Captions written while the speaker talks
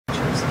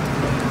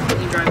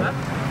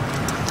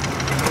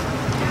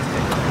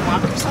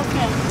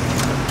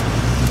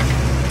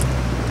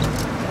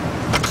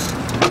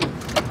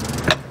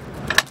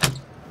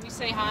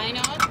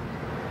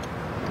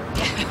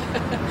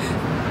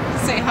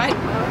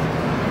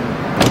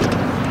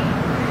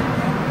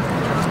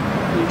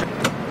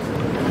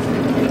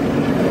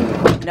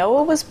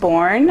Noah was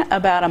born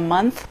about a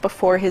month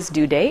before his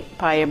due date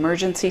by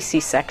emergency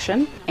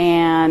C-section,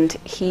 and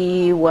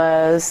he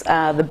was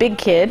the big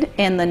kid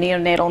in the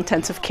neonatal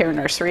intensive care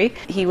nursery.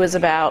 He was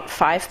about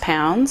 5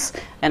 pounds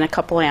and a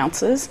couple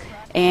ounces,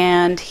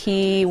 and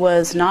he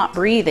was not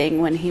breathing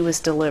when he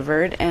was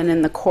delivered, and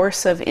in the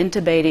course of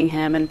intubating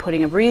him and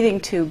putting a breathing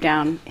tube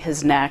down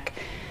his neck,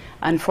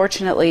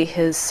 unfortunately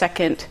his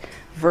second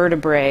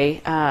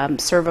vertebrae,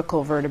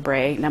 cervical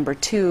vertebrae, number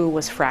 2,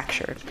 was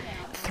fractured.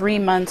 3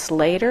 months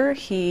later,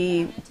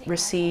 he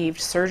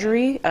received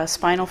surgery, a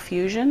spinal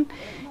fusion,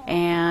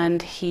 and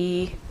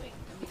he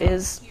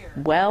is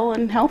well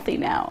and healthy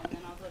now.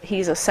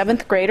 He's a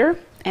 7th grader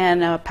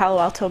in a Palo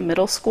Alto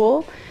middle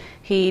school.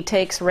 He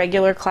takes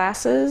regular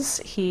classes.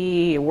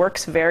 He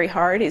works very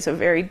hard. He's a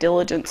very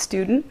diligent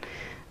student.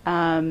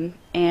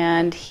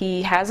 And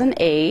he has an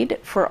aide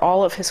for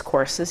all of his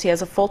courses. He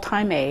has a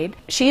full-time aide.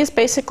 She is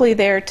basically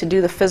there to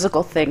do the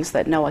physical things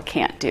that Noah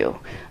can't do.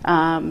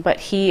 But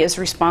he is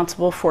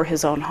responsible for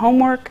his own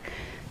homework,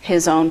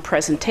 his own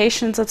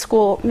presentations at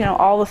school,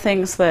 all the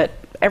things that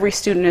every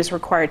student is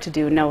required to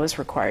do, Noah's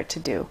required to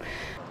do.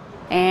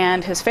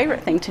 And his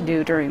favorite thing to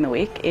do during the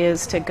week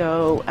is to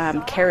go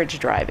carriage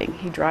driving.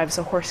 He drives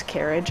a horse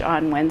carriage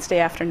on Wednesday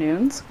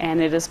afternoons, and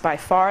it is by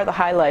far the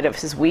highlight of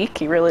his week.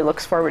 He really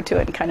looks forward to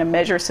it and kind of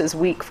measures his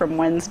week from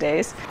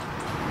Wednesdays.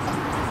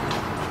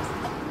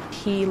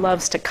 He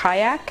loves to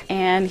kayak,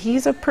 and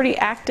he's a pretty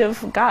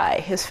active guy.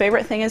 His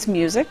favorite thing is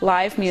music,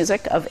 live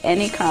music of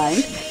any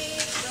kind.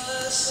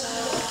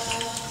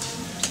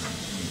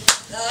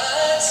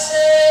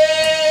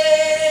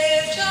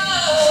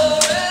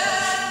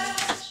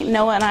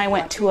 Noah and I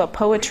went to a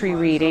poetry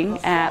reading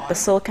at the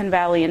Silicon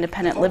Valley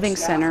Independent Living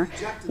Center,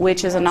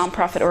 which is a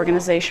nonprofit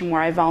organization where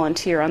I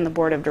volunteer on the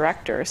board of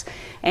directors.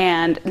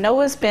 And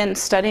Noah's been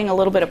studying a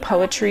little bit of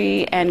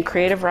poetry and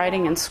creative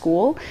writing in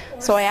school,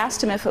 so I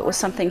asked him if it was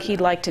something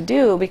he'd like to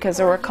do because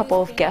there were a couple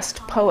of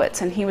guest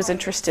poets and he was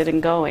interested in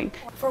going.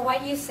 For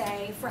what you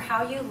say, for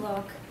how you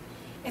look,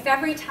 if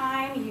every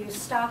time you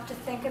stop to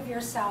think of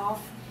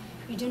yourself,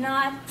 you do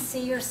not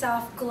see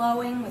yourself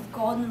glowing with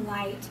golden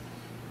light,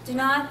 do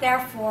not,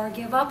 therefore,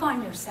 give up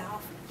on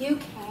yourself. You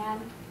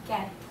can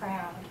get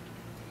proud.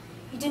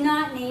 You do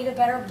not need a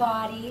better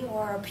body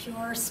or a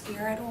pure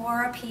spirit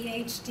or a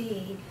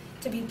PhD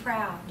to be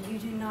proud. You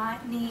do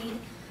not need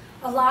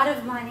a lot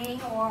of money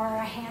or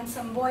a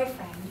handsome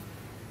boyfriend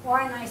or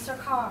a nicer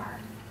car.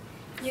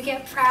 You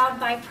get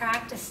proud by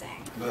practicing.